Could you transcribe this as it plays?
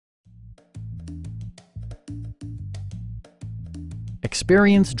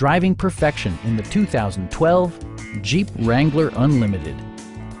Experience driving perfection in the 2012 Jeep Wrangler Unlimited.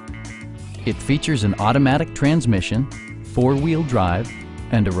 It features an automatic transmission, four-wheel drive,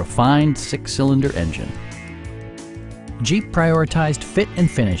 and a refined six-cylinder engine. Jeep prioritized fit and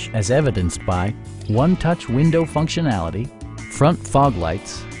finish as evidenced by one-touch window functionality, front fog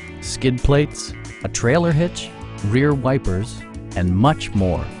lights, skid plates, a trailer hitch, rear wipers, and much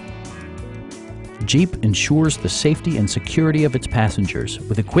more. Jeep ensures the safety and security of its passengers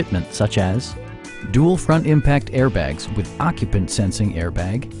with equipment such as dual front impact airbags with occupant sensing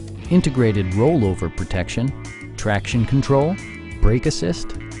airbag, integrated rollover protection, traction control, brake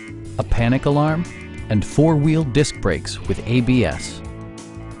assist, a panic alarm, and four-wheel disc brakes with ABS.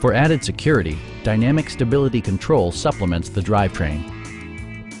 For added security, dynamic stability control supplements the drivetrain.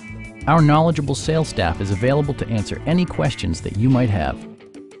 Our knowledgeable sales staff is available to answer any questions that you might have.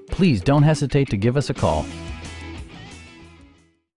 Please don't hesitate to give us a call.